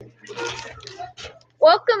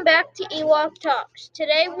Welcome back to Ewok Talks.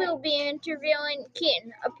 Today we'll be interviewing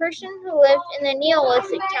Keaton, a person who lived in the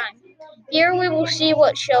Neolithic time. Here we will see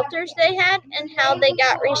what shelters they had and how they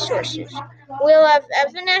got resources. We'll have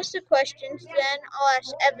Evan ask the questions, then I'll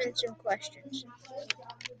ask Evan some questions.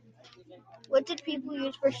 What did people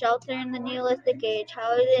use for shelter in the Neolithic age?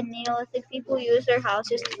 How did Neolithic people use their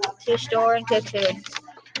houses to store and cook food?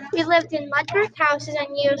 We lived in mud brick houses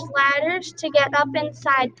and used ladders to get up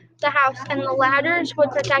inside the house, and the ladders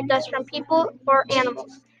would protect us from people or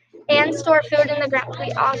animals and store food in the ground.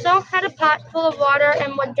 We also had a pot full of water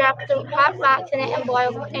and would drop the hot rocks in it and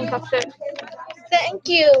boil and cook food. Thank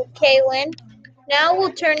you, Kaylin. Now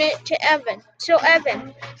we'll turn it to Evan. So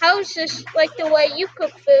Evan, how is this like the way you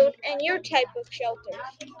cook food and your type of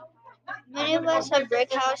shelters? Many of us have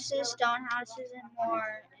brick houses, stone houses, and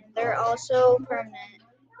more, and they're also permanent.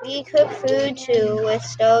 We cook food too with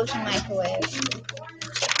stoves and microwaves.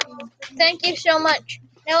 Thank you so much.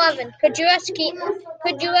 Now Evan, could you ask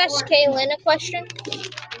Kaylin a question?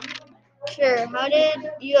 Sure, how did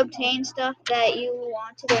you obtain stuff that you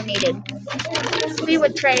wanted or needed? We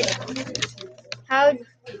would trade. How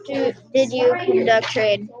did you conduct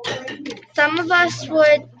trade? Some of us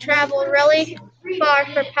would travel really far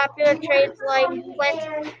for popular trades like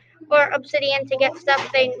flint or obsidian to get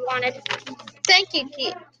stuff they wanted.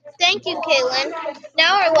 Thank you, Kaylin.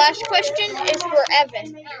 Now our last question is for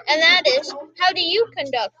Evan, and that is, how do you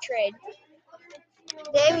conduct trade?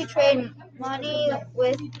 Today we trade money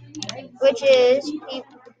which is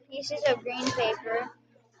pieces of green paper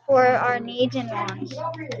for our needs and wants,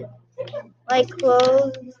 like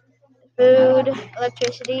clothes, food,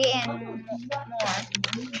 electricity, and more.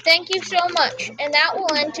 Thank you so much, and that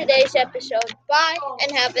will end today's episode. Bye,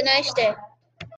 and have a nice day.